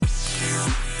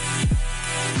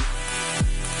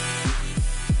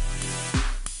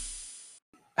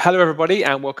Hello, everybody,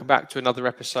 and welcome back to another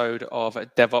episode of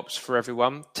DevOps for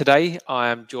Everyone. Today, I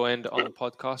am joined on the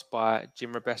podcast by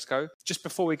Jim Rebesco. Just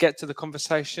before we get to the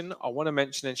conversation, I want to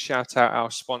mention and shout out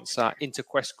our sponsor,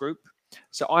 InterQuest Group.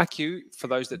 So IQ, for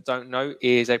those that don't know,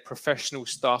 is a professional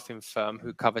staffing firm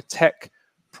who cover tech,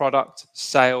 product,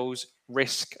 sales,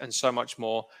 risk, and so much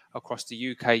more across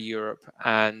the UK, Europe,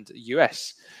 and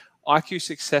US. IQ's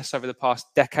success over the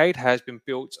past decade has been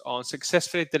built on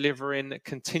successfully delivering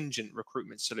contingent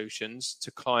recruitment solutions to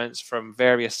clients from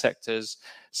various sectors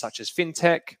such as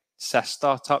fintech, SaaS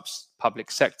startups,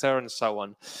 public sector, and so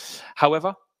on.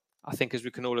 However, I think as we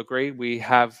can all agree, we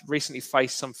have recently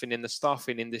faced something in the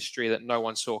staffing industry that no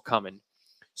one saw coming.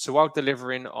 So while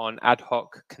delivering on ad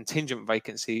hoc contingent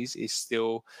vacancies is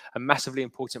still a massively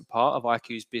important part of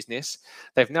IQ's business,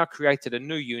 they've now created a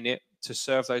new unit to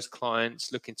serve those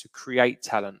clients looking to create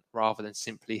talent rather than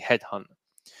simply headhunt.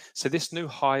 So this new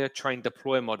hire, train,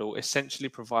 deploy model essentially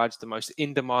provides the most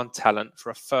in-demand talent for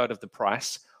a third of the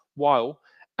price, while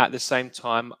at the same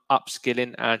time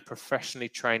upskilling and professionally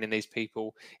training these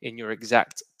people in your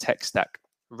exact tech stack,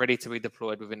 ready to be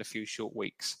deployed within a few short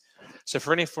weeks. So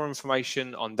for any more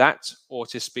information on that, or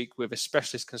to speak with a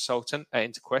specialist consultant at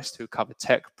InterQuest who cover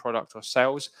tech, product, or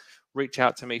sales, reach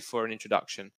out to me for an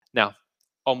introduction. Now,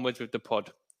 onwards with the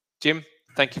pod. Jim,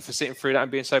 thank you for sitting through that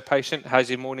and being so patient. How's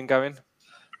your morning going?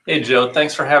 Hey, Joe.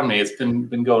 Thanks for having me. It's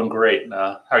been going great.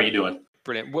 How are you doing?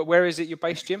 Brilliant. Where is it you're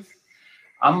based, Jim?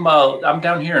 I'm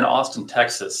down here in Austin,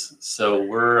 Texas. So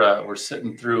we're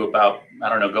sitting through about, I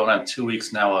don't know, going on 2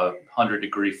 weeks now,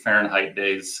 100-degree Fahrenheit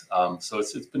days. So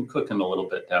it's been cooking a little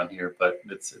bit down here, but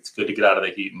it's good to get out of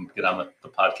the heat and get on the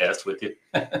podcast with you.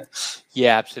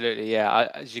 Yeah, absolutely. Yeah,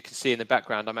 as you can see in the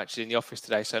background, I'm actually in the office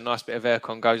today, so a nice bit of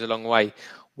aircon goes a long way.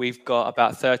 We've got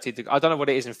about 30. I don't know what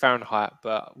it is in Fahrenheit,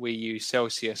 but we use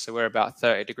Celsius, so we're about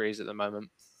 30 degrees at the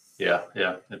moment. Yeah.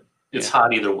 It's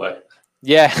hot either way.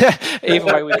 Yeah,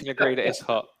 either way, we can agree that it's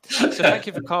hot. So thank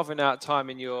you for carving out time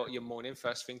in your morning,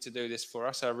 first thing, to do this for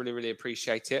us. I really, really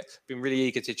appreciate it. Been really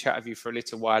eager to chat with you for a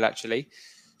little while, actually.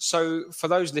 So for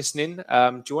those listening,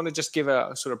 do you want to just give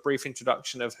a sort of brief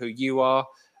introduction of who you are,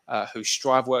 who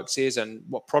Striveworks is, and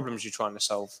what problems you're trying to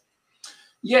solve?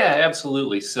 Yeah,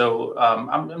 absolutely. So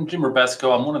I'm Jim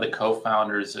Rebesco. I'm one of the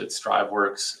co-founders at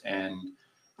Striveworks, and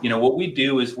what we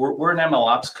do is we're an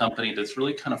MLOps company that's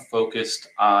really kind of focused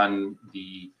on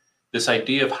this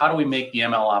idea of how do we make the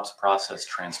MLOps process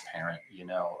transparent.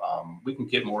 We can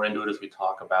get more into it as we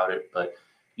talk about it, but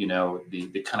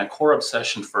the kind of core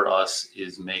obsession for us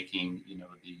is making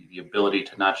the ability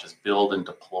to not just build and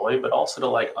deploy, but also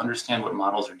to understand what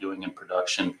models are doing in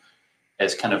production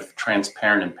as kind of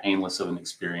transparent and painless of an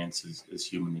experience as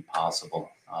humanly possible.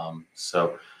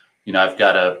 I've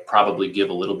got to probably give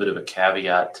a little bit of a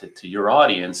caveat to your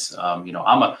audience. I'm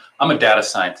a data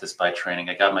scientist by training.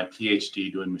 I got my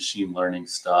PhD doing machine learning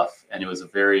stuff, and it was a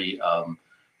very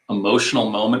emotional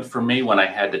moment for me when I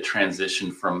had to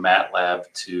transition from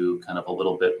MATLAB to kind of a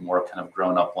little bit more kind of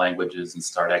grown up languages and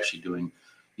start actually doing,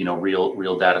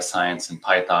 real data science and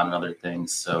Python and other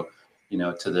things. So,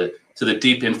 to the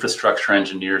deep infrastructure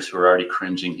engineers who are already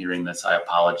cringing hearing this, I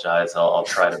apologize. I'll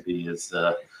try to be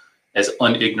as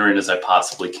unignorant as I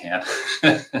possibly can.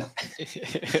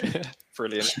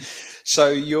 Brilliant.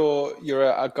 So you're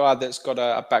a guy that's got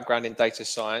a background in data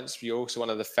science. You're also one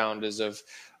of the founders of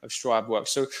Striveworks.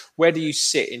 So where do you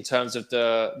sit in terms of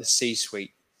the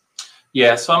C-suite?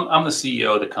 Yeah, so I'm the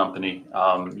CEO of the company.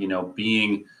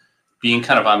 Being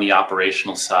kind of on the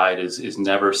operational side is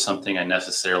never something I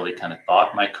necessarily kind of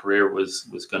thought my career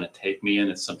was going to take me in.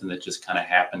 It's something that just kind of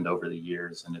happened over the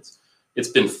years, and it's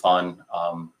been fun.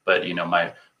 But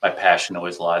my passion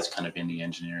always lies kind of in the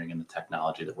engineering and the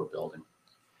technology that we're building.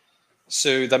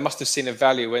 So they must have seen a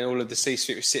value when all of the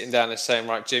C-suite were sitting down and saying,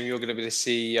 right, Jim, you're going to be the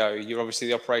CEO. You're obviously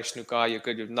the operational guy. You're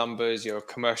good with numbers. You're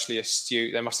commercially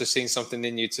astute. They must have seen something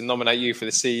in you to nominate you for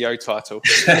the CEO title.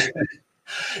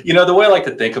 The way I like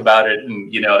to think about it,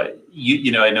 and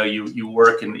I know you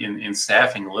work in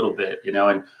staffing a little bit,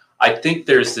 and I think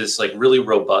there's this really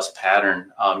robust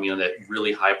pattern, that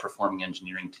really high performing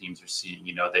engineering teams are seeing.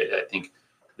 I think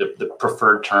the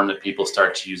preferred term that people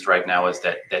start to use right now is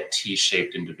that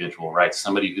T-shaped individual, right?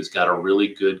 Somebody who's got a really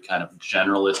good kind of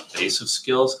generalist base of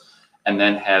skills, and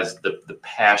then has the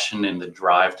passion and the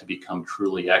drive to become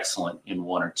truly excellent in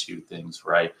one or two things,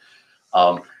 right?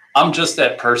 I'm just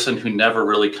that person who never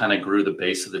really kind of grew the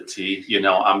base of the T.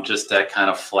 I'm just that kind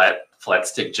of flat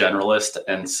stick generalist.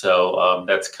 And so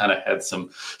that's kind of had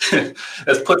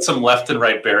has put some left and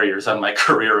right barriers on my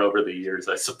career over the years,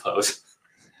 I suppose.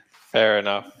 Fair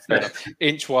enough. Fair enough.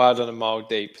 Inch wide and a mile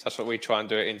deep. That's what we try and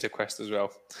do at Interquest as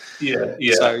well. Yeah,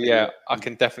 So yeah. I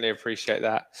can definitely appreciate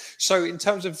that. So in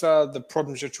terms of the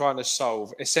problems you're trying to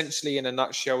solve, essentially in a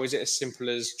nutshell, is it as simple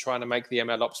as trying to make the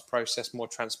MLOps process more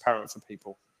transparent for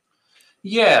people?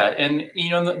 Yeah, and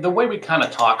the way we kind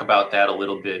of talk about that a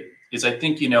little bit is, I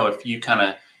think, if you kind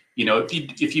of,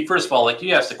 if you first of all, like,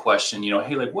 you ask the question,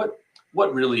 hey, like,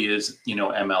 what really is,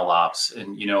 ML ops?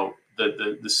 And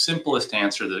the simplest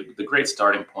answer, the great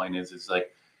starting point is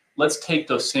like, let's take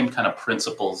those same kind of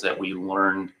principles that we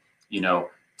learned,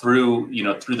 through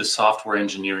the software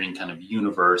engineering kind of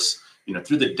universe,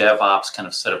 through the DevOps kind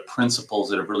of set of principles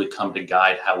that have really come to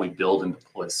guide how we build and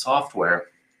deploy software.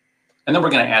 And then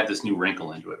we're going to add this new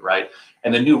wrinkle into it, right?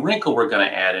 And the new wrinkle we're going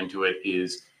to add into it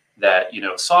is that,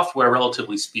 software,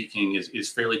 relatively speaking,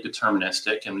 is fairly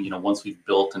deterministic. And, once we've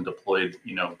built and deployed,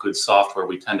 good software,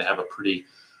 we tend to have a pretty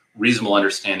reasonable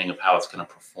understanding of how it's going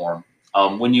to perform.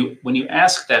 When you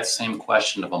ask that same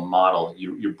question of a model,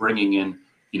 you're bringing in,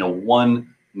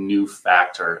 one new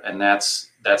factor, and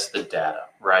that's the data,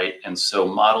 right? And so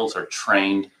models are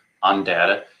trained on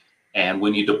data. And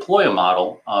when you deploy a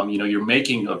model, you're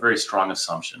making a very strong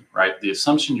assumption, right? The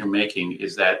assumption you're making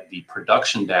is that the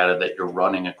production data that you're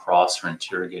running across or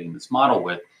interrogating this model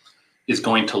with is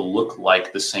going to look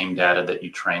like the same data that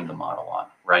you trained the model on,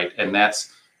 right? And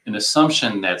that's an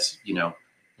assumption that's,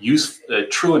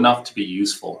 true enough to be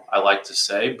useful, I like to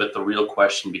say. But the real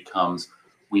question becomes,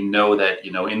 we know that,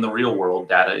 in the real world,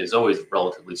 data is always,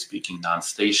 relatively speaking,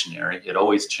 non-stationary. It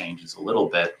always changes a little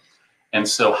bit. And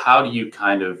so how do you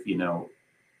kind of,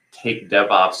 take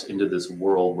DevOps into this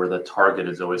world where the target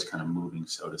is always kind of moving,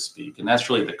 so to speak? And that's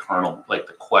really the kernel, like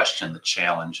the question, the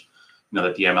challenge,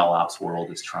 that the MLOps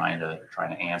world is trying to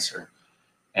answer.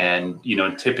 And,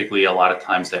 typically a lot of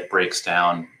times that breaks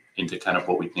down into kind of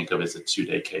what we think of as a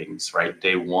 2-day cadence, right?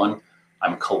 Day one,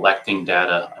 I'm collecting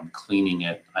data, I'm cleaning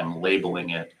it, I'm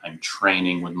labeling it, I'm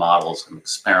training with models, I'm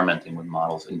experimenting with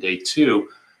models. And day two,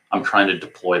 I'm trying to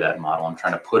deploy that model. I'm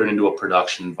trying to put it into a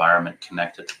production environment,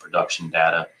 connect it to production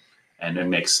data, and it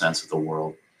makes sense of the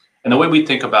world. And the way we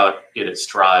think about it at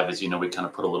Strive is, we kind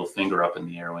of put a little finger up in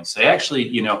the air and say, actually,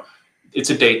 it's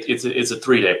a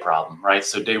 3-day problem, right?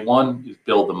 So day one is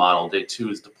build the model, day two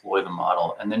is deploy the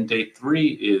model, and then day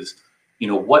three is,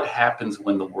 what happens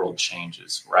when the world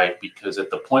changes, right? Because at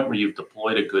the point where you've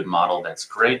deployed a good model, that's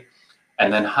great.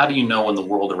 And then how do you know when the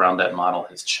world around that model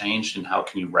has changed, and how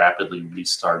can you rapidly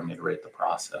restart and iterate the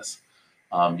process?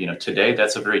 Today,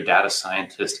 that's a very data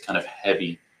scientist kind of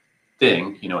heavy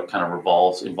thing. It kind of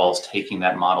involves taking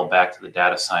that model back to the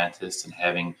data scientist and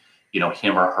having,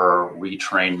 him or her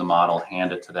retrain the model,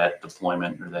 hand it to that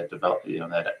deployment or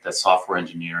that software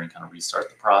engineer, and kind of restart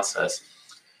the process.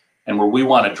 And where we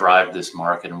want to drive this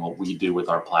market, and what we do with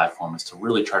our platform, is to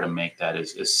really try to make that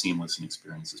as seamless an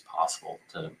experience as possible,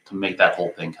 to make that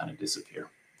whole thing kind of disappear.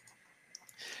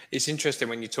 It's interesting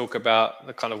when you talk about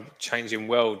the kind of changing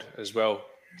world as well,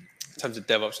 in terms of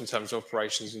DevOps, in terms of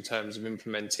operations, in terms of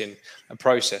implementing a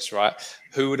process, right?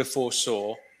 Who would have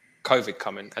foresaw COVID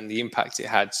coming and the impact it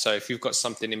had? So if you've got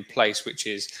something in place, which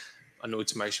is an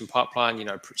automation pipeline,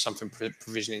 something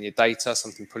provisioning your data,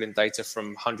 something pulling data from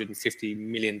 150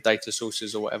 million data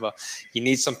sources or whatever, you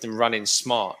need something running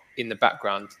smart in the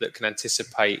background that can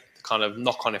anticipate the kind of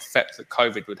knock-on effect that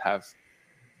COVID would have.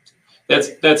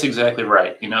 That's exactly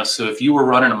right. So if you were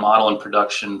running a model in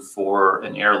production for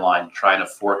an airline, trying to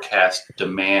forecast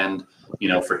demand,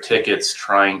 for tickets,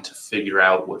 trying to figure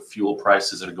out what fuel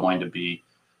prices are going to be,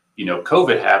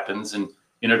 COVID happens, and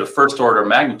the first order of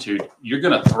magnitude, you're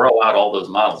going to throw out all those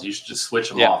models. You should just switch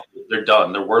them off. They're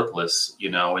done. They're worthless.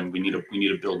 And we need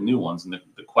to build new ones. And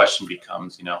the question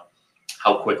becomes,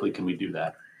 how quickly can we do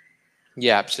that?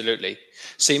 Yeah, absolutely.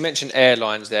 So you mentioned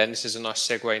airlines there, and this is a nice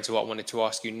segue into what I wanted to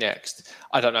ask you next.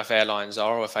 I don't know if airlines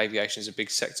are, or if aviation is a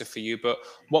big sector for you, but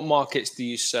what markets do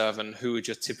you serve, and who would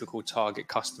your typical target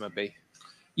customer be?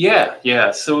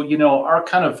 Yeah. So,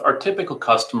 our typical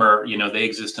customer, they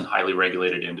exist in highly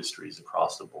regulated industries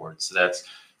across the board. So that's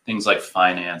things like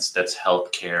finance, that's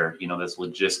healthcare, that's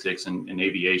logistics, and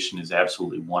aviation is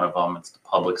absolutely one of them. It's the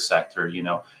public sector,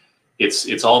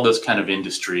 it's all those kind of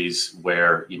industries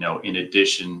where, in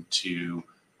addition to,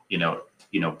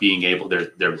 being able,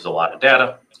 there's a lot of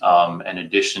data, in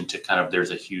addition to kind of,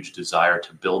 there's a huge desire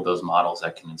to build those models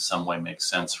that can in some way make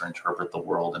sense or interpret the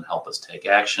world and help us take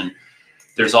action.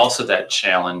 There's also that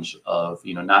challenge of,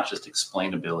 not just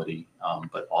explainability,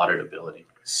 but auditability.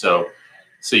 So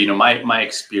my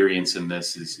experience in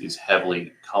this is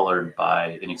heavily colored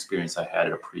by an experience I had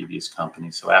at a previous company.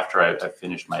 So after I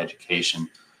finished my education,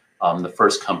 the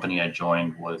first company I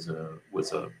joined was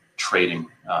a trading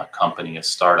company, a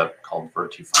startup called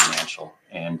Virtue Financial,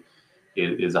 and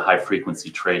it is a high frequency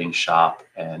trading shop.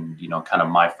 And kind of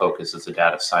my focus as a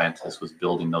data scientist was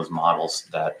building those models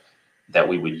that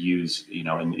we would use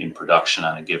in production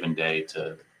on a given day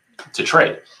to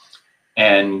trade.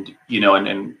 And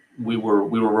and we were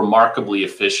remarkably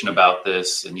efficient about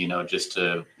this. And just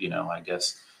to I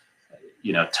guess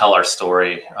tell our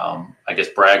story, I guess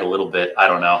brag a little bit, I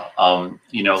don't know,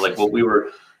 like what we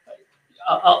were,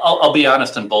 I'll be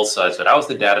honest on both sides, but I was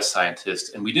the data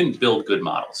scientist, and we didn't build good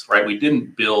models, right? We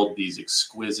didn't build these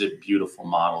exquisite, beautiful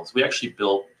models. We actually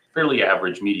built fairly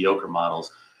average, mediocre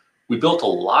models. We built a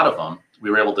lot of them. We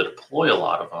were able to deploy a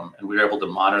lot of them, and we were able to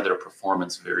monitor their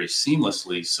performance very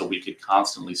seamlessly so we could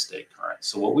constantly stay current.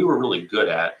 So what we were really good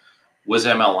at was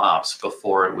ML ops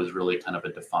before it was really kind of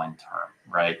a defined term,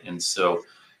 right? And so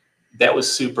that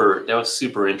was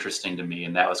super interesting to me,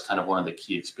 and that was kind of one of the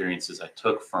key experiences I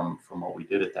took from what we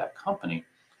did at that company.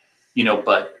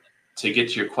 But to get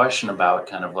to your question about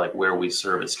kind of like where we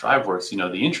serve at Striveworks,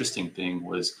 the interesting thing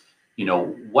was,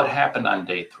 what happened on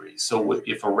day 3? So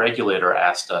if a regulator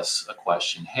asked us a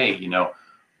question, hey,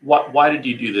 why did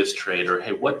you do this trade? Or,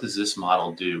 hey, what does this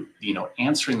model do?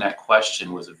 Answering that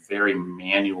question was a very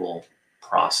manual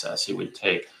process. It would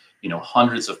take,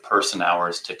 hundreds of person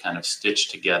hours to kind of stitch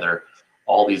together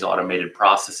all these automated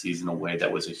processes in a way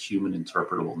that was a human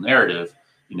interpretable narrative,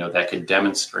 that could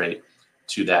demonstrate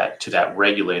to that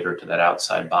regulator, to that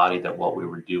outside body, that what we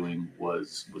were doing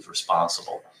was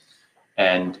responsible.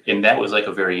 And that was like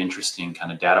a very interesting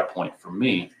kind of data point for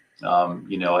me,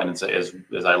 and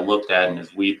as I looked at, and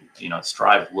as we,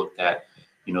 Strive looked at,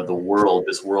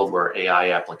 this world where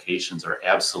AI applications are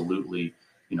absolutely,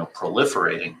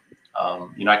 proliferating.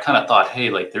 I kind of thought, hey,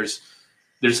 like there's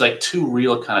like 2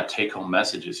 real kind of take home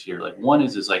messages here. Like one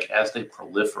is like, as they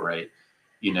proliferate,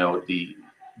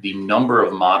 the number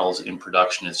of models in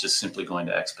production is just simply going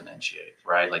to exponentiate,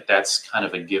 right? Like that's kind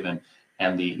of a given.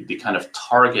 And the kind of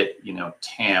target,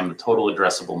 TAM, the total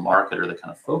addressable market, or the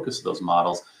kind of focus of those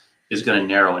models is going to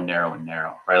narrow and narrow and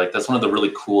narrow, right? Like that's one of the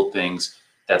really cool things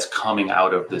that's coming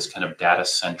out of this kind of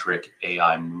data-centric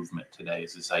AI movement today,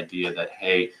 is this idea that,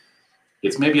 hey,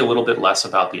 it's maybe a little bit less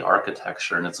about the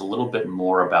architecture, and it's a little bit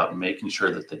more about making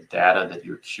sure that the data that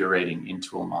you're curating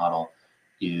into a model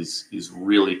is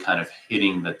really kind of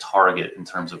hitting the target in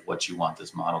terms of what you want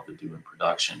this model to do in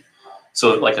production.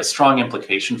 So like a strong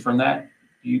implication from that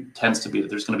tends to be that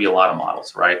there's going to be a lot of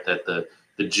models, right? That the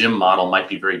Jim model might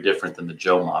be very different than the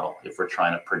Joe model if we're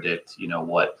trying to predict,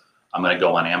 what I'm going to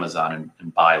go on Amazon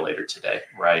and buy later today,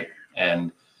 right?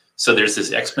 And so there's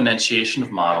this exponentiation of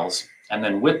models. And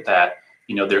then with that,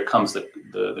 there comes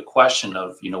the question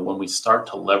of, when we start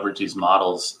to leverage these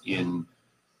models in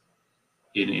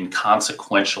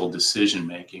consequential decision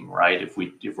making, right?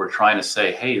 If we're trying to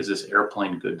say, hey, is this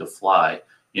airplane good to fly?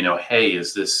 Hey,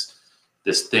 is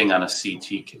this thing on a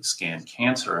CT scan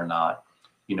cancer or not?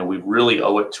 We really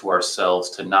owe it to ourselves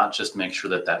to not just make sure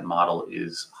that model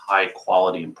is high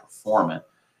quality and performant,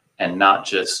 and not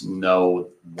just know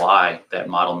why that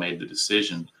model made the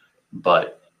decision,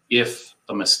 but if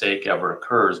a mistake ever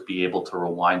occurs, be able to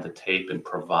rewind the tape and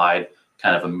provide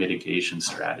kind of a mitigation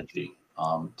strategy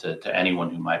to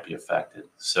anyone who might be affected.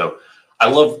 So I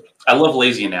love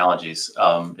lazy analogies.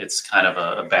 It's kind of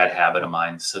a bad habit of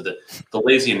mine. So the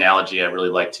lazy analogy I really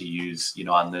like to use,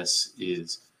 on this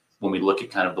is when we look at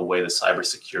kind of the way the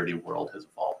cybersecurity world has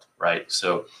evolved, right?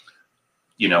 So,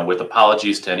 with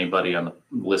apologies to anybody on the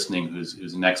listening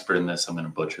who's an expert in this, I'm going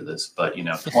to butcher this, but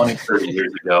 20, 30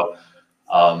 years ago,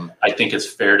 I think it's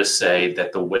fair to say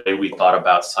that the way we thought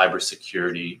about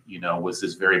cybersecurity, was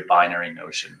this very binary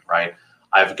notion, right?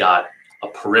 I've got a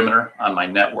perimeter on my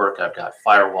network, I've got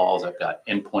firewalls, I've got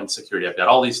endpoint security, I've got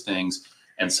all these things.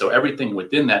 And so everything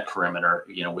within that perimeter,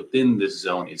 within this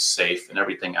zone is safe, and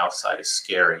everything outside is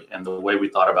scary. And the way we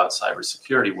thought about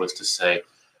cybersecurity was to say,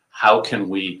 how can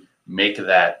we make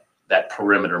that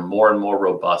perimeter more and more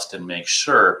robust and make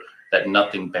sure that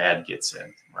nothing bad gets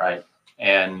in, right?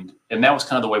 And that was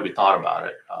kind of the way we thought about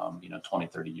it, 20,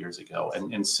 30 years ago.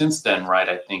 And since then, right,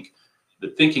 I think the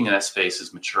thinking in that space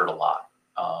has matured a lot,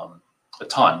 a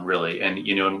ton, really. And,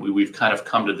 and we've kind of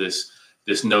come to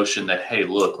this notion that, hey,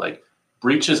 look, like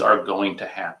breaches are going to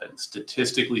happen.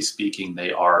 Statistically speaking,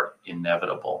 they are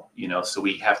inevitable, so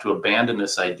we have to abandon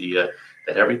this idea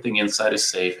that everything inside is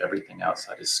safe, everything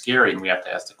outside is scary. And we have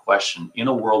to ask the question, in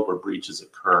a world where breaches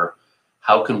occur,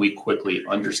 how can we quickly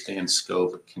understand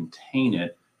scope, contain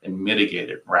it, and mitigate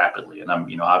it rapidly? And I'm,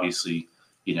 obviously,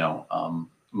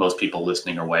 most people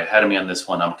listening are way ahead of me on this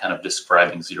one. I'm kind of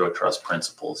describing zero trust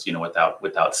principles,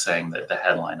 without saying the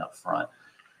headline up front.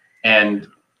 And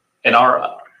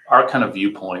our kind of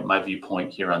viewpoint, my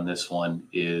viewpoint here on this one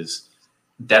is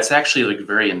that's actually like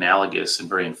very analogous and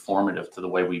very informative to the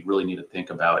way we really need to think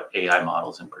about AI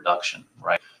models in production,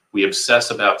 right? We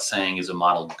obsess about saying, is a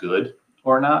model good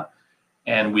or not?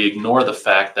 And we ignore the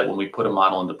fact that when we put a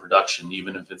model into production,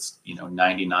 even if it's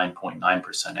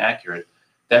 99.9% accurate,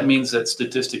 that means that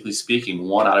statistically speaking,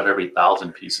 1 out of every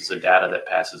 1,000 pieces of data that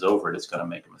passes over it is going to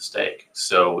make a mistake.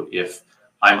 So if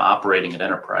I'm operating at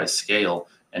enterprise scale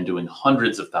and doing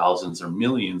hundreds of thousands or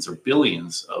millions or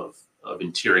billions of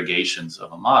interrogations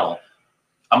of a model,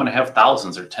 I'm going to have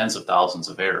thousands or tens of thousands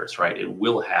of errors, right? It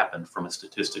will happen from a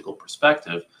statistical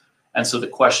perspective. And so the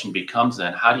question becomes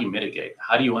then, how do you mitigate?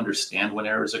 How do you understand when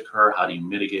errors occur? How do you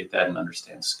mitigate that and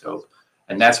understand scope?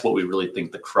 And that's what we really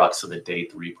think the crux of the day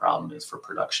 3 problem is for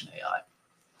production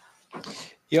AI.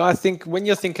 Yeah, I think when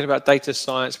you're thinking about data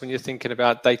science, when you're thinking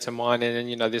about data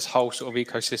mining and, this whole sort of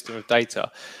ecosystem of data,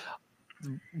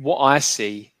 what I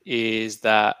see is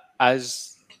that as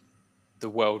the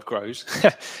world grows,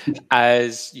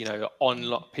 as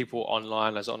people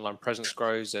online, as online presence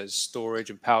grows, as storage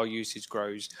and power usage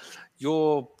grows,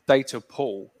 your data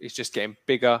pool is just getting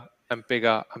bigger and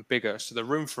bigger and bigger. So the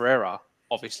room for error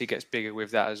obviously gets bigger with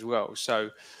that as well.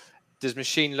 So does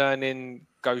machine learning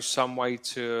go some way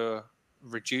to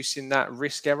reducing that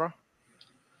risk error?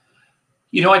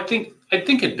 I think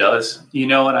it does,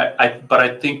 and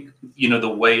I think, the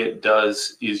way it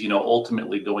does is,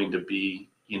 ultimately going to be,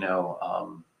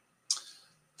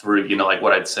 through, like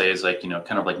what I'd say is like, kind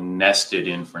of like nested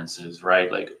inferences,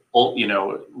 right? Like,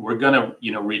 we're going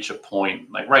to, reach a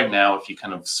point like right now, if you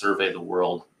kind of survey the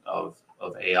world of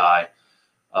AI,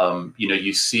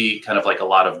 you see kind of like a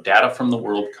lot of data from the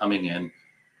world coming in,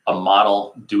 a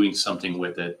model doing something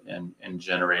with it and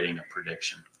generating a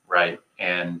prediction, right?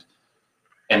 And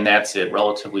that's it,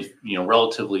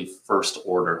 relatively first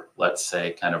order, let's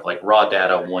say, kind of like raw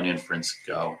data, one inference,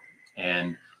 go.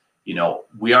 And,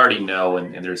 we already know,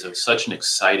 and there's such an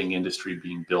exciting industry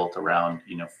being built around,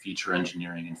 feature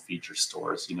engineering and feature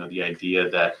stores, the idea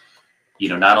that,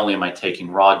 not only am I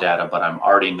taking raw data, but I'm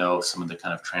already know some of the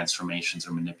kind of transformations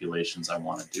or manipulations I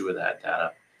want to do with that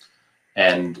data.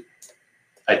 And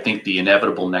I think the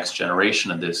inevitable next generation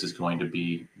of this is going to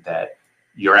be that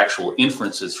your actual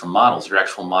inferences from models, your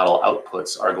actual model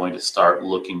outputs are going to start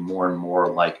looking more and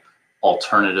more like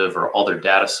alternative or other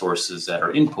data sources that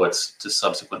are inputs to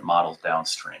subsequent models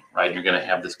downstream, right? You're going to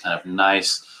have this kind of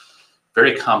nice,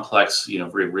 very complex,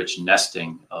 very rich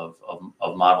nesting of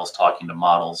models talking to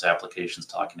models, applications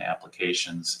talking to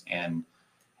applications. And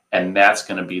that's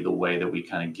going to be the way that we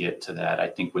kind of get to that. I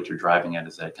think what you're driving at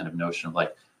is that kind of notion of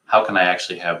like, how can I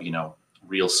actually have,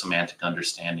 real semantic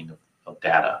understanding of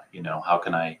data? How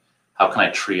can I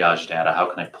triage data? How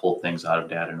can I pull things out of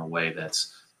data in a way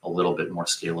that's a little bit more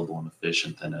scalable and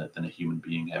efficient than a human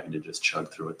being having to just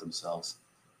chug through it themselves?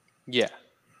 Yeah,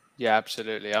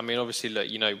 absolutely. I mean, obviously, look,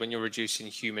 when you're reducing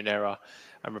human error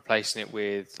and replacing it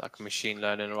with like machine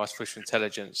learning or artificial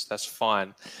intelligence, that's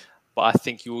fine. But I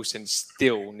think you also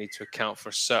still need to account for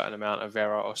a certain amount of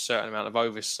error or a certain amount of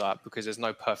oversight because there's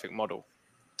no perfect model.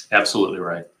 Absolutely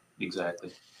right.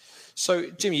 Exactly. So,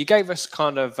 Jimmy, you gave us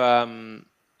kind of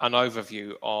an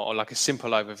overview or like a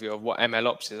simple overview of what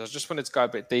MLOps is. I just wanted to go a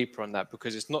bit deeper on that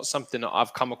because it's not something that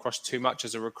I've come across too much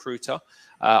as a recruiter.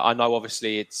 I know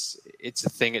obviously it's a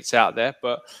thing, it's out there,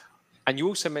 and you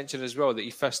also mentioned as well that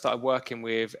you first started working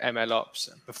with MLOps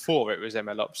before it was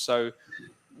MLOps. So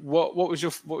what was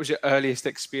your earliest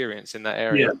experience in that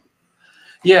area?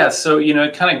 Yeah. So,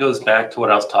 it kind of goes back to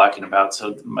what I was talking about.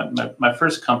 So my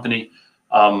first company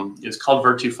is called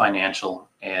Virtue Financial.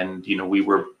 And, we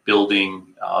were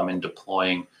building and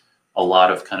deploying a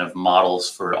lot of kind of models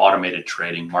for automated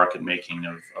trading, market making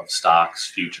of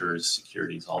stocks, futures,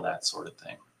 securities, all that sort of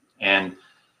thing. And,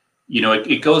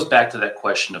 it goes back to that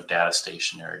question of data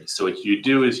stationarity. So what you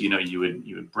do is, you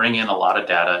would bring in a lot of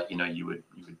data, you would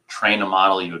train a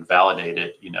model, you would validate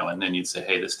it, and then you'd say,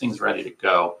 hey, this thing's ready to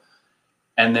go.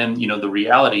 And then, the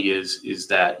reality is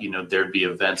that, there'd be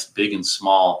events big and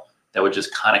small that would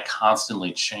just kind of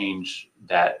constantly change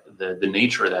that the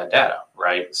nature of that data,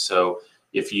 right? So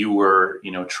if you were,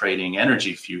 trading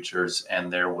energy futures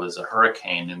and there was a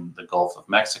hurricane in the Gulf of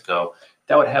Mexico,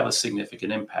 that would have a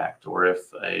significant impact. Or if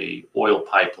a oil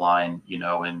pipeline,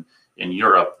 in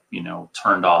Europe,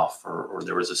 turned off, or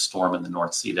there was a storm in the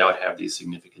North Sea, that would have these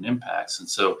significant impacts. And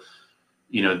so,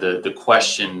 the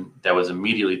question that was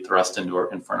immediately thrust in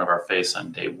front of our face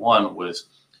on day one was,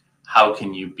 how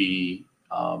can you be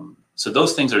so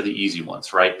those things are the easy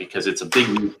ones, right? Because it's a big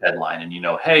news headline and,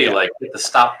 hey, like hit the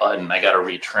stop button, I got to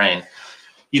retrain.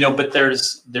 But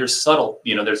there's subtle,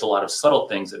 there's a lot of subtle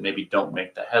things that maybe don't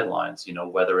make the headlines,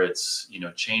 whether it's,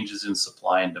 changes in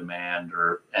supply and demand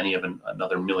or any of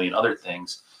another million other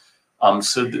things.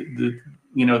 So the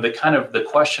kind of the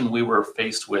question we were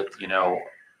faced with,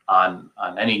 on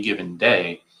any given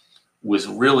day was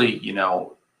really,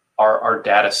 our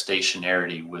data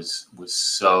stationarity was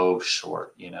so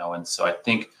short, and so I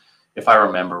think, if I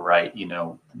remember right,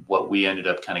 what we ended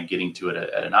up kind of getting to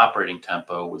at an operating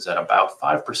tempo was that about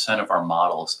 5% of our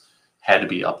models had to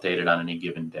be updated on any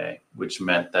given day, which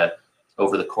meant that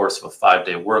over the course of a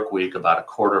 5-day work week, about a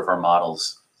quarter of our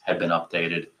models had been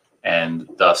updated. And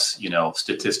thus,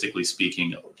 statistically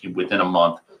speaking, within a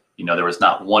month, there was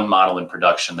not one model in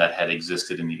production that had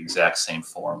existed in the exact same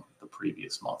form the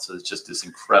previous month. So it's just this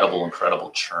incredible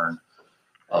churn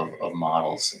of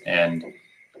models. And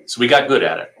so we got good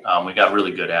at it. We got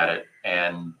really good at it.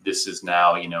 And this is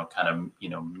now, kind of,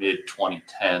 mid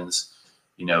 2010s.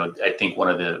 I think one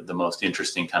of the most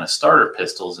interesting kind of starter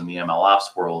pistols in the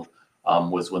MLOps world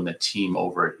was when the team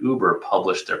over at Uber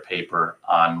published their paper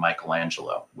on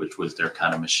Michelangelo, which was their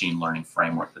kind of machine learning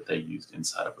framework that they used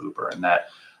inside of Uber. And that,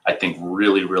 I think,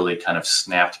 really kind of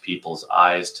snapped people's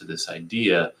eyes to this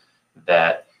idea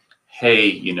that,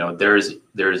 hey, there's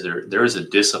a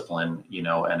discipline,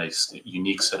 and a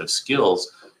unique set of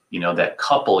skills, that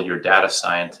couple your data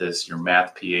scientists, your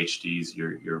math PhDs,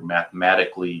 your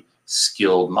mathematically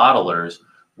skilled modelers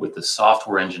with the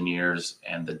software engineers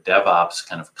and the DevOps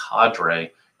kind of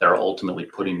cadre that are ultimately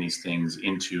putting these things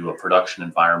into a production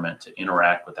environment to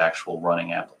interact with actual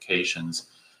running applications.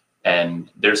 And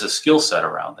there's a skill set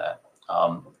around that.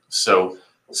 So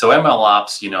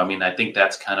MLOps, I think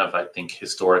that's kind of,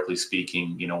 historically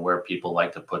speaking, where people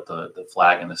like to put the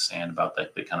flag in the sand about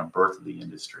the kind of birth of the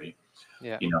industry.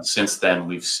 Yeah. Since then,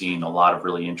 we've seen a lot of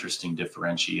really interesting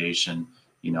differentiation,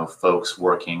 folks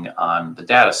working on the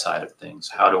data side of things.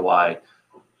 How do I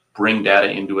bring data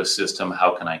into a system?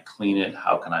 How can I clean it?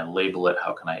 How can I label it?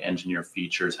 How can I engineer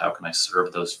features? How can I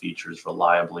serve those features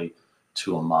reliably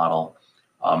to a model?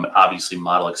 Obviously,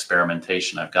 model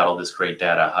experimentation. I've got all this great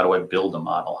data. How do I build a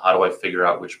model? How do I figure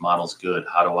out which model's good?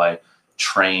 How do I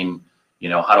train?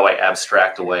 How do I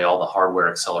abstract away all the hardware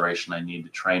acceleration I need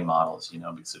to train models?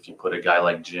 Because if you put a guy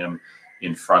like Jim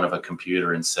in front of a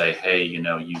computer and say, hey, use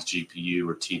GPU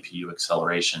or TPU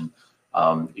acceleration,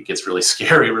 it gets really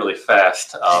scary really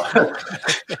fast.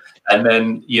 And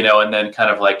then kind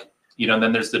of like, and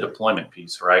then there's the deployment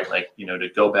piece, right? Like, to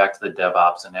go back to the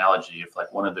DevOps analogy, if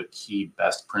like one of the key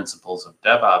best principles of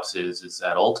DevOps is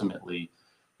that ultimately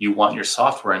you want your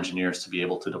software engineers to be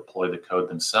able to deploy the code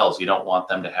themselves. You don't want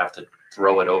them to have to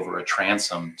throw it over a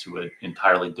transom to an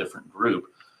entirely different group.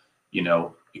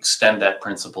 Extend that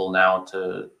principle now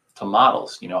to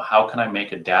models. How can I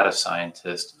make a data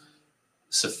scientist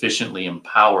sufficiently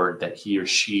empowered that he or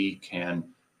she can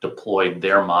deploy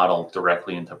their model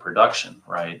directly into production,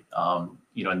 right?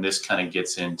 And this kind of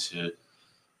gets into,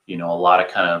 a lot of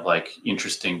kind of like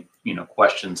interesting,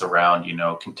 questions around,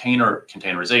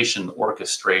 containerization,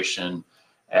 orchestration,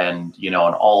 and, and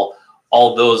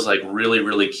all those like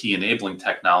really key enabling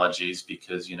technologies,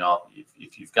 because,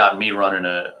 if you've got me running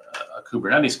a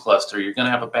Kubernetes cluster, you're going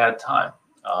to have a bad time.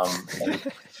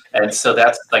 And so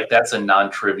that's a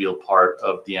non-trivial part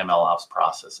of the MLOps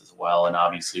process as well. And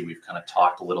obviously we've kind of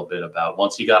talked a little bit about,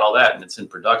 once you got all that and it's in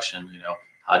production,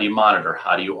 how do you monitor?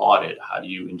 How do you audit? How do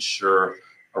you ensure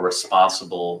a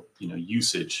responsible,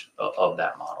 usage of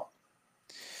that model?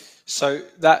 So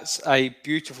that's a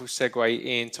beautiful segue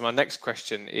into my next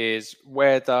question: is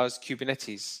where does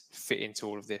Kubernetes fit into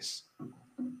all of this?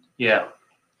 Yeah.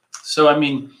 So,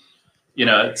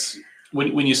 it's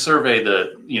when you survey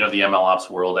the MLOps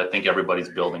world, I think everybody's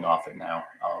building off it now.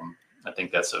 I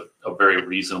think that's a very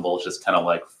reasonable, just kind of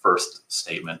like first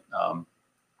statement.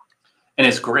 And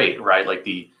it's great, right? Like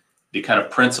the kind of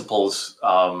principles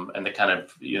and the kind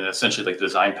of, essentially like the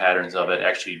design patterns of it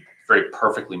actually very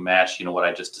perfectly match, what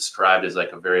I just described as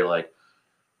like a very like,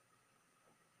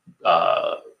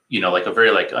 like a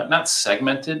very like not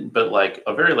segmented, but like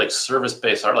a very like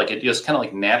service-based art. Like it just kind of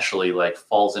like naturally like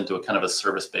falls into a kind of a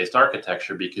service-based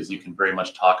architecture, because you can very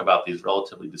much talk about these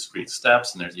relatively discrete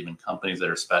steps, and there's even companies that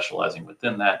are specializing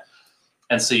within that.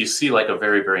 And so you see like a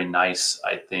very nice,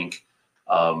 I think,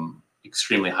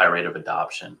 extremely high rate of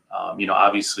adoption.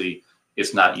 Obviously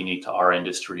it's not unique to our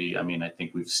industry. I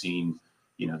think we've seen,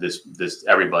 this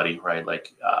everybody, right?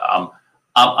 Like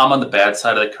I'm on the bad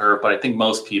side of the curve, but I think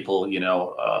most people,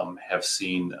 have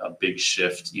seen a big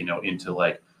shift, into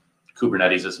like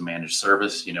Kubernetes as a managed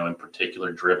service, in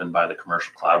particular driven by the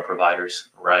commercial cloud providers,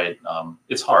 right?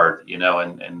 It's hard,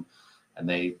 and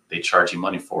they charge you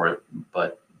money for it,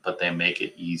 but but they make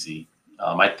it easy.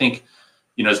 I think,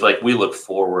 it's like we look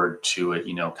forward to it,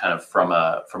 kind of from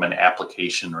an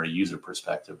application or a user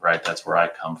perspective, right? That's where I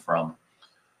come from.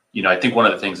 I think one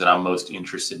of the things that I'm most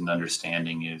interested in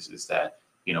understanding is that,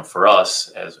 for us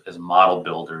as model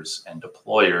builders and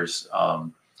deployers,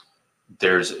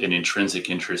 there's an intrinsic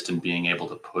interest in being able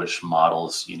to push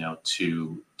models,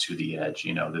 to the edge.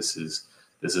 This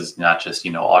is not just,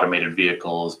 automated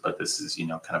vehicles, but this is,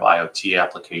 kind of IoT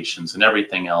applications and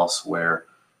everything else where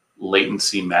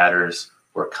latency matters,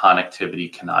 where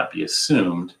connectivity cannot be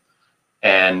assumed.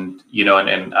 And,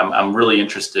 and I'm really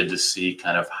interested to see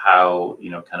kind of how,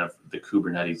 kind of the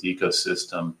Kubernetes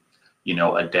ecosystem,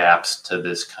 adapts to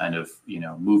this kind of,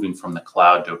 moving from the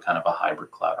cloud to a kind of a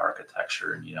hybrid cloud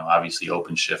architecture. And, obviously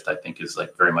OpenShift, I think, is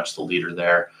like very much the leader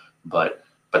there, but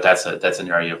that's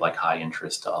an area of like high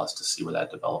interest to us to see where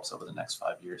that develops over the next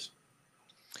 5 years.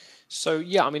 So,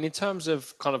 yeah, I mean, in terms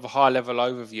of kind of a high level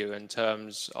overview in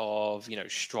terms of,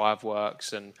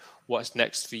 Striveworks and what's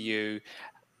next for you,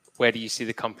 where do you see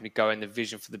the company going, the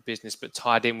vision for the business, but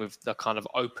tied in with the kind of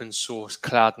open source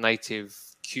cloud native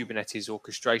Kubernetes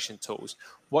orchestration tools?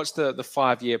 What's the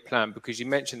 5-year plan? Because you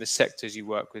mentioned the sectors you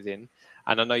work within,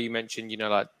 and I know you mentioned,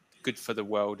 like good for the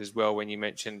world as well. When you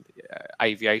mentioned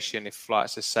aviation, if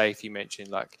flights are safe, you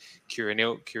mentioned like curing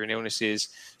illnesses.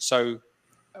 So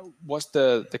what's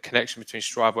the connection between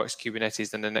Striveworks,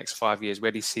 Kubernetes, and the next 5 years?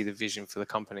 Where do you see the vision for the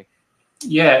company?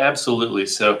 Yeah, absolutely.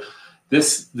 So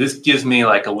this gives me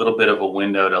like a little bit of a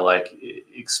window to like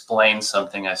explain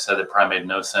something I said that probably made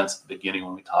no sense at the beginning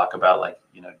when we talk about like,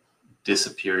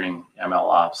 disappearing ML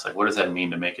ops. Like, what does that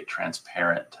mean to make it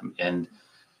transparent? And,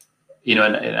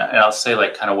 and I'll say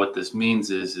like kind of what this means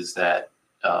is that,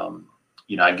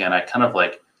 again, I kind of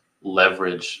like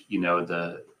leverage,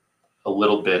 a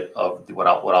little bit of what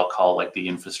I'll call like the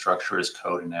infrastructure as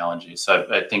code analogy. So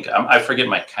I think I forget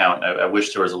my count. I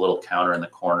wish there was a little counter in the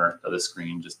corner of the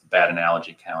screen, just the bad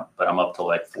analogy count, but I'm up to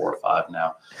like 4 or 5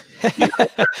 now.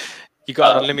 You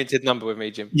got an unlimited number with me,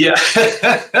 Jim. Yeah.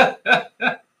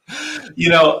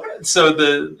 So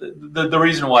the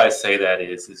reason why I say that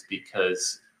is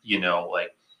because,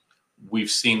 like we've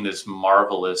seen this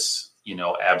marvelous,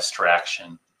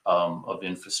 abstraction of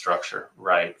infrastructure,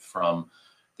 right? From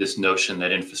this notion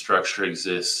that infrastructure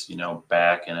exists,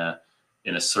 back in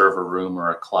a server room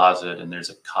or a closet, and there's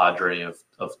a cadre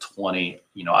of 20,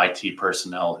 IT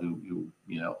personnel who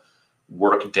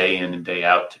work day in and day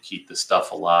out to keep the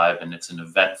stuff alive, and it's an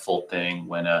eventful thing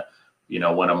when a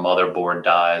motherboard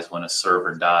dies, when a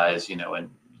server dies, and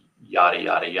yada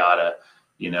yada yada.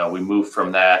 We move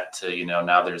from that to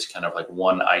now there's kind of like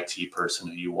one IT person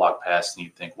who you walk past and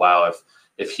you think, wow,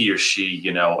 if he or she,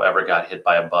 ever got hit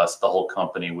by a bus, the whole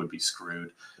company would be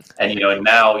screwed. And, and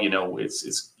now,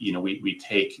 it's we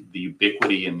take the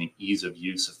ubiquity and the ease of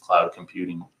use of cloud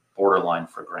computing borderline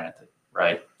for granted,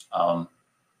 right?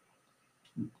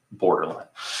 Borderline.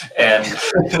 And,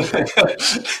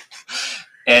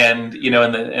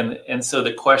 and so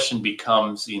the question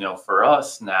becomes, for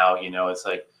us now, it's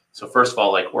like, so first of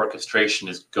all, like orchestration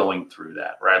is going through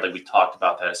that, right? Like we talked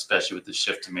about that, especially with the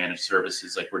shift to managed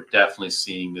services. Like we're definitely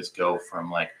seeing this go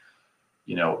from like,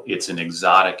 it's an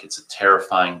exotic, it's a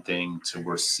terrifying thing to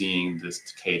we're seeing this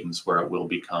cadence where it will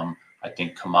become, I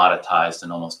think, commoditized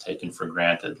and almost taken for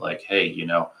granted. Like, hey,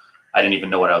 I didn't even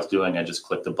know what I was doing. I just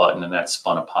clicked the button and that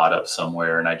spun a pod up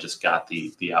somewhere and I just got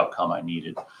the outcome I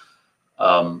needed.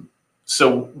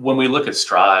 So when we look at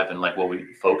Strive and like what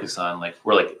we focus on, like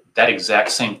we're like, that exact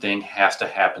same thing has to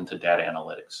happen to data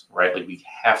analytics, right? Like we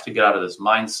have to get out of this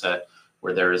mindset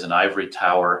where there is an ivory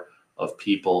tower of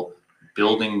people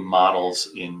building models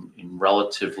in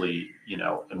relatively,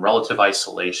 in relative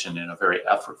isolation in a very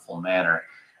effortful manner.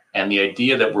 And the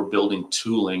idea that we're building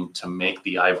tooling to make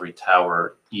the ivory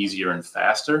tower easier and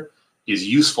faster is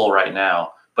useful right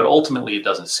now, but ultimately it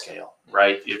doesn't scale,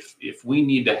 right? If we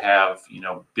need to have,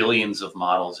 billions of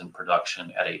models in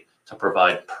production to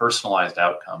provide personalized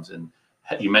outcomes. And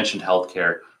you mentioned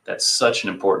healthcare. That's such an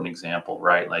important example,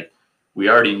 right? Like we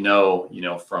already know,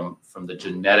 from the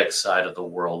genetic side of the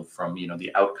world, from,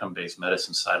 the outcome-based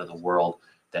medicine side of the world,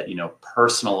 that,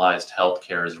 personalized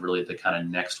healthcare is really the kind of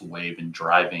next wave in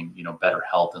driving, better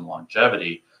health and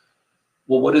longevity.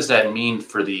 Well, what does that mean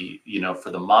for the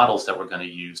models that we're going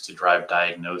to use to drive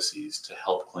diagnoses, to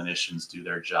help clinicians do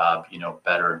their job,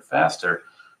 better and faster?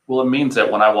 Well, it means that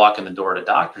when I walk in the door at a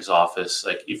doctor's office,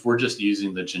 like if we're just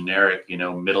using the generic,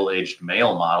 middle-aged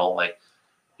male model, like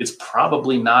it's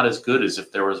probably not as good as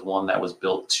if there was one that was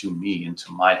built to me,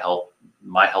 into my health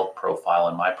profile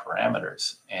and my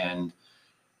parameters. And,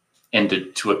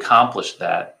 And to accomplish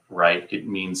that, right, it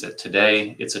means that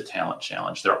today it's a talent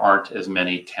challenge. There aren't as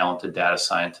many talented data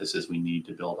scientists as we need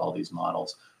to build all these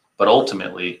models. But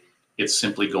ultimately, it's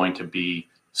simply going to be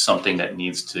something that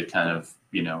needs to kind of,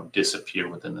 disappear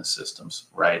within the systems,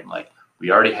 right? Like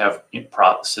we already have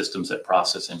systems that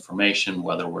process information,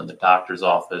 whether we're in the doctor's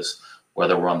office,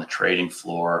 whether we're on the trading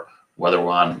floor, whether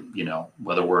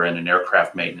we're in an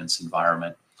aircraft maintenance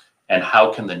environment. And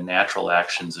how can the natural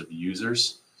actions of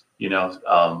users,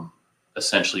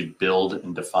 essentially build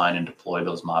and define and deploy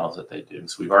those models that they do.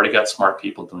 So we've already got smart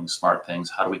people doing smart things.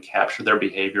 How do we capture their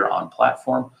behavior on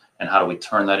platform? And how do we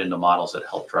turn that into models that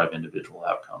help drive individual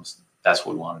outcomes? That's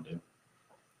what we want to do.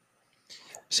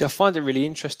 See, I find it really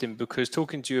interesting because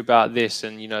talking to you about this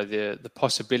and, the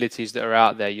possibilities that are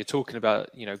out there, you're talking about,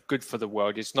 good for the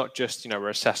world. It's not just, we're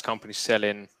a SaaS company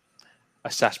selling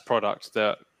a SaaS product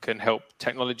that can help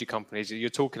technology companies. You're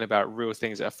talking about real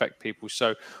things that affect people.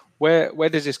 So where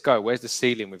does this go? Where's the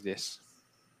ceiling with this?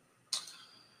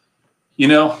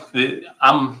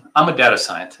 I'm a data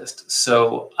scientist,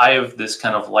 so I have this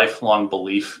kind of lifelong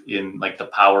belief in like the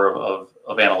power of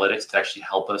analytics to actually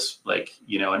help us,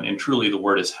 and truly the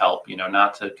word is help,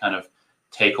 not to kind of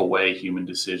take away human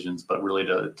decisions, but really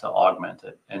to augment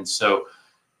it. And so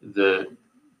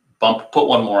put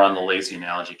one more on the lazy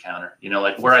analogy counter,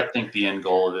 where I think the end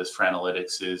goal of this for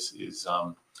analytics is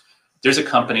there's a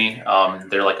company,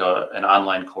 they're like an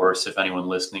online course. If anyone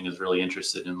listening is really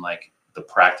interested in like the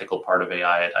practical part of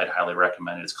AI, I'd highly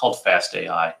recommend it. It's called Fast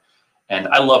AI. And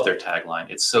I love their tagline.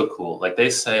 It's so cool. Like they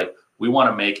say, we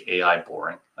want to make AI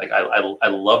boring. Like I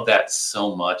love that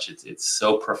so much. It's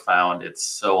so profound. It's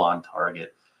so on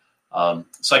target.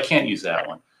 So I can't use that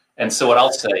one. And so what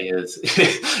I'll say is,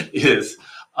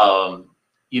 we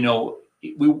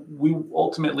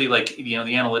ultimately the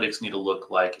analytics need to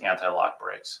look like anti-lock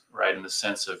brakes, right? In the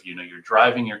sense of, you're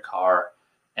driving your car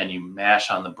and you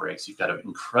mash on the brakes. You've got an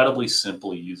incredibly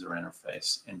simple user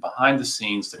interface. And behind the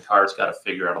scenes, the car's got to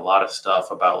figure out a lot of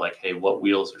stuff about like, hey, what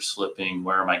wheels are slipping?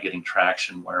 Where am I getting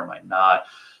traction? Where am I not?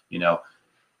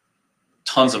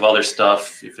 Tons of other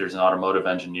stuff. If there's an automotive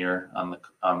engineer on the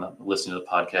listening to the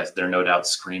podcast, they're no doubt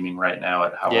screaming right now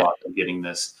at how wrong I'm getting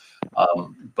this.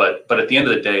 But at the end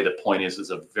of the day, the point is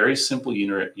a very simple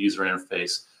user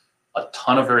interface, a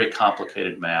ton of very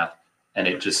complicated math, and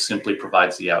it just simply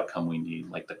provides the outcome we need.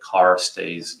 Like the car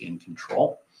stays in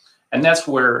control, and that's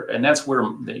where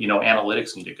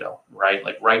analytics need to go, right?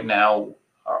 Like right now,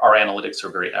 our analytics are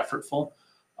very effortful.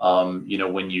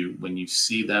 When you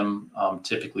see them,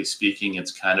 typically speaking,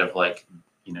 it's kind of like,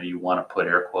 you want to put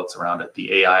air quotes around it.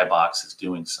 The AI box is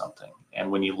doing something, and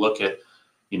when you look at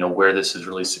where this has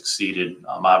really succeeded,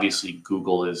 obviously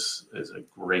Google is a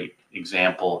great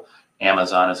example.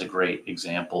 Amazon is a great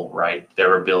example, right?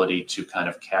 Their ability to kind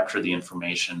of capture the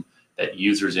information that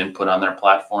users input on their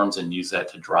platforms and use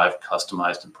that to drive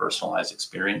customized and personalized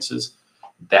experiences.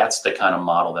 That's the kind of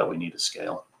model that we need to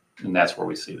scale. And that's where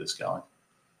we see this going.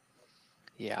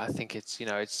 Yeah, I think it's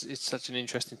such an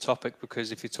interesting topic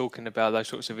because if you're talking about those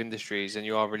sorts of industries and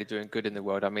you are really doing good in the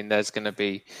world, I mean, there's going to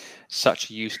be such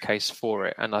a use case for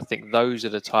it. And I think those are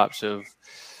the types of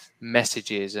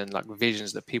messages and like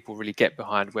visions that people really get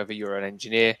behind, whether you're an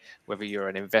engineer, whether you're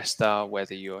an investor,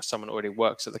 whether you're someone who already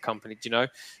works at the company,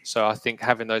 So I think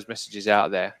having those messages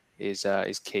out there is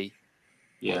key.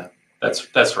 Yeah,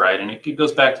 that's right. And it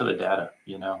goes back to the data,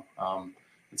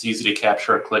 it's easy to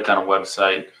capture a click on a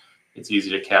website. It's easy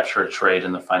to capture a trade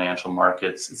in the financial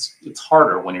markets. It's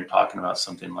harder when you're talking about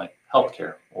something like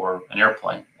healthcare or an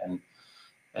airplane. And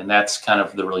that's kind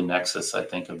of the really nexus, I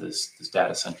think, of this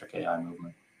data-centric AI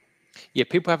movement. Yeah,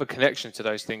 people have a connection to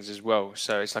those things as well.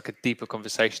 So it's like a deeper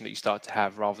conversation that you start to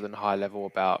have rather than high level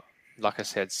about, like I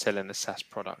said, selling a SaaS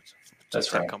product to a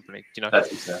tech company.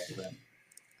 That's exactly right.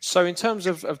 So in terms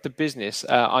of the business,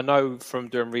 I know from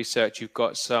doing research, you've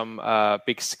got some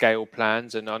big scale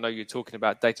plans, and I know you're talking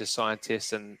about data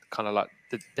scientists and kind of like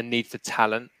the need for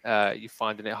talent. You're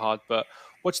finding it hard, but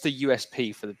what's the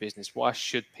USP for the business? Why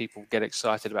should people get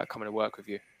excited about coming to work with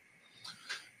you?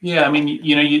 Yeah, I mean,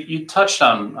 you touched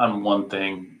on one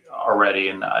thing already,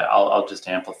 and I'll just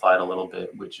amplify it a little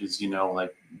bit, which is,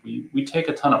 like we take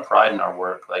a ton of pride in our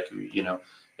work. Like,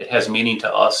 it has meaning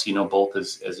to us, both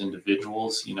as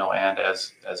individuals, and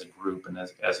as a group and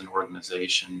as an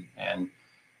organization. And,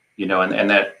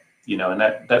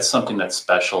 that's something that's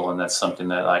special. And that's something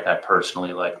that like I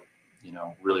personally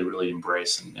really, really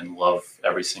embrace and love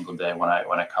every single day when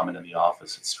I come into the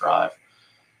office at Strive.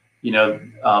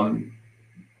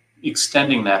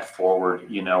 Extending that forward,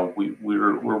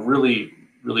 we're really,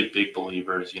 really big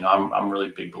believers. I'm really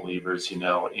big believers, in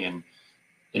an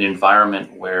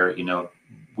environment where,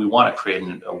 we want to create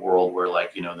a world where,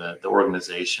 like, the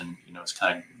organization, is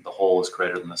kind of, the whole is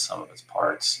greater than the sum of its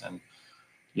parts. And,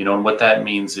 and what that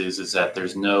means is that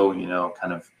there's no,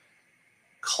 kind of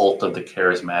cult of the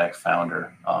charismatic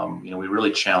founder. We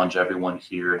really challenge everyone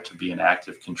here to be an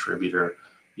active contributor,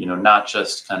 not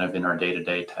just kind of in our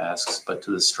day-to-day tasks, but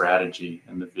to the strategy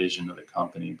and the vision of the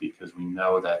company, because we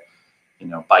know that,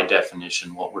 by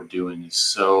definition, what we're doing is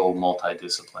so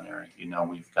multidisciplinary.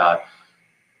 We've got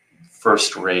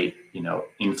first-rate,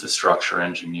 infrastructure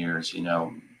engineers,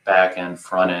 back end,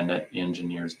 front end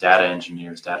engineers,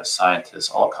 data scientists,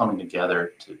 all coming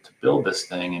together to build this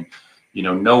thing. And,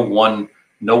 no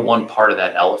one part of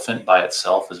that elephant by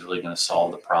itself is really going to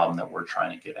solve the problem that we're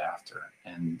trying to get after.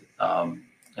 And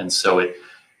so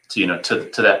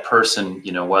to that person,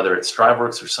 whether it's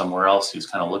Striveworks or somewhere else who's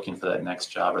kind of looking for that next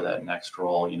job or that next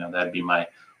role, that'd be my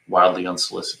wildly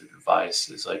unsolicited advice,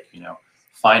 is like,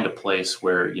 find a place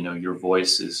where, your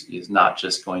voice is not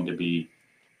just going to be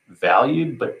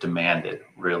valued, but demanded,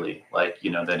 really. Like,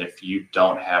 that if you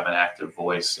don't have an active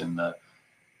voice in the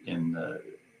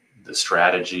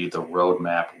strategy, the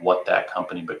roadmap, what that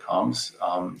company becomes,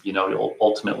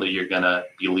 ultimately you're going to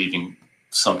be leaving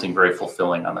something very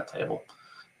fulfilling on the table.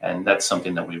 And that's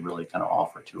something that we really kind of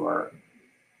offer to our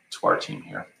team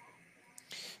here.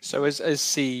 So as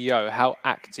CEO, how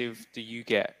active do you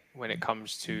get when it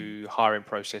comes to hiring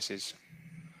processes?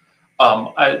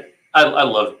 I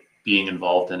love being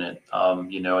involved in it.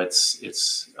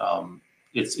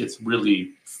 It's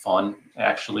really fun,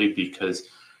 actually, because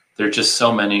there are just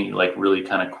so many, like, really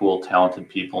kind of cool, talented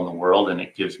people in the world, and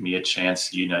it gives me a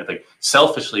chance, like,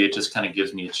 selfishly, it just kind of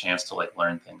gives me a chance to, like,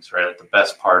 learn things, right? Like, the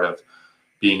best part of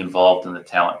being involved in the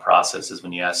talent process is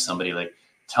when you ask somebody, like,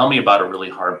 tell me about a really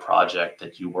hard project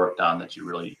that you worked on that you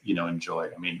really,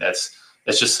 enjoyed. I mean, that's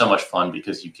just so much fun,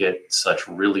 because you get such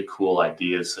really cool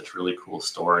ideas, such really cool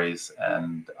stories.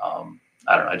 And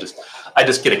I don't know, I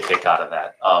just get a kick out of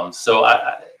that.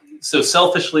 So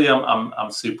selfishly,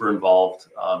 I'm super involved.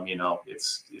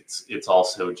 It's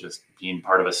also just being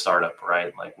part of a startup,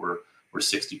 right? Like, we're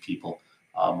 60 people.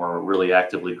 We're really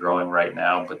actively growing right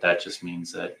now, but that just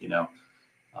means that,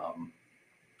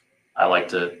 I like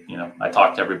to, I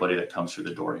talk to everybody that comes through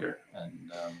the door here,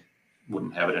 and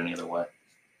wouldn't have it any other way.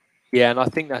 Yeah, and I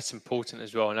think that's important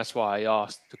as well. And that's why I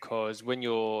asked, because when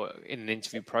you're in an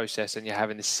interview process and you're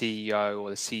having the CEO or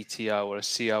the CTO or a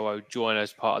COO join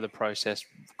as part of the process,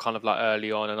 kind of like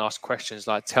early on, and ask questions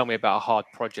like, tell me about a hard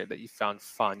project that you found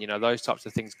fun. Those types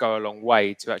of things go a long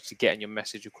way to actually getting your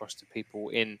message across to people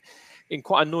in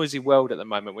quite a noisy world at the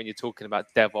moment when you're talking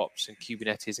about DevOps and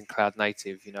Kubernetes and cloud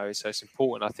native, so it's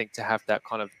important, I think, to have that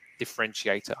kind of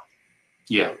differentiator.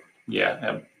 Yeah,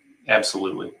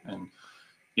 absolutely. And,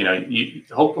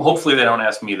 hopefully they don't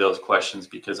ask me those questions,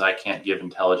 because I can't give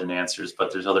intelligent answers,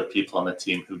 but there's other people on the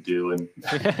team who do, and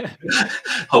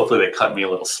hopefully they cut me a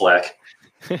little slack.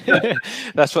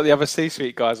 That's what the other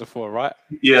C-suite guys are for, right?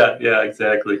 Yeah,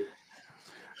 exactly.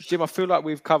 Jim, I feel like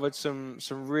we've covered some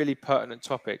really pertinent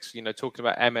topics, talking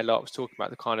about MLOps, talking about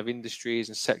the kind of industries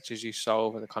and sectors you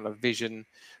solve and the kind of vision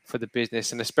for the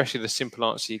business, and especially the simple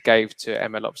answer you gave to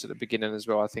MLOps at the beginning as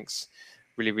well, I think is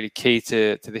really, really key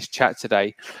to this chat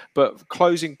today. But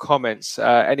closing comments,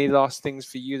 any last things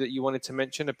for you that you wanted to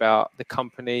mention about the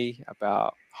company,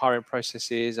 about hiring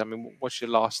processes? I mean, what's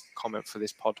your last comment for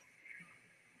this pod?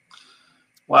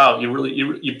 Wow,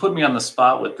 you put me on the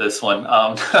spot with this one.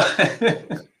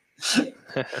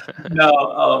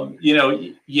 No,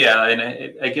 yeah, and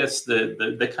I guess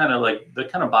the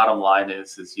kind of bottom line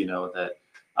is that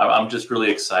I'm just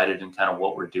really excited in kind of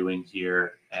what we're doing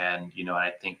here, and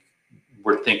I think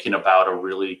we're thinking about a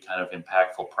really kind of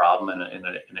impactful problem in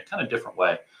a kind of different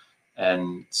way.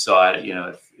 And so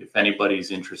if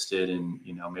anybody's interested in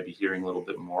maybe hearing a little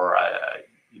bit more, I've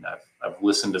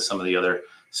listened to some of the other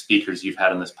speakers you've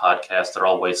had on this podcast. They're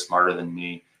all way smarter than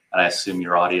me. And I assume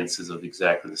your audience is of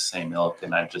exactly the same ilk.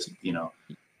 And I'd just,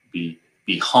 be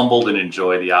humbled and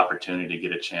enjoy the opportunity to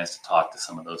get a chance to talk to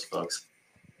some of those folks.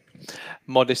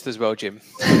 Modest as well, Jim.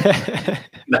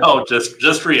 No,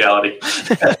 just reality.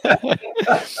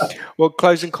 Well,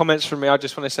 closing comments from me. I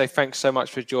just want to say thanks so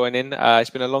much for joining. It's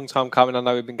been a long time coming. I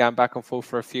know we've been going back and forth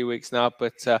for a few weeks now,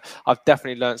 but I've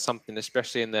definitely learned something,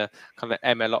 especially in the kind of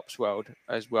MLOps world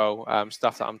as well.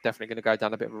 Stuff that I'm definitely going to go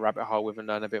down a bit of a rabbit hole with and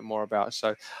learn a bit more about.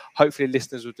 So hopefully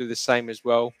listeners will do the same as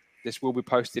well. This will be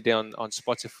posted on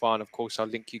Spotify, and of course I'll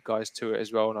link you guys to it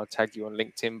as well, and I'll tag you on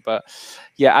LinkedIn. But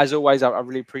yeah, as always, I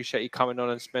really appreciate you coming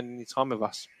on and spending your time with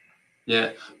us.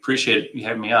 Yeah, appreciate you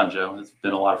having me on, Joe. It's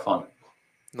been a lot of fun.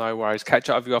 No worries.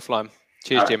 Catch up with you offline.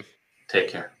 Cheers, Jim. Take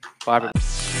care. Bye, everybody.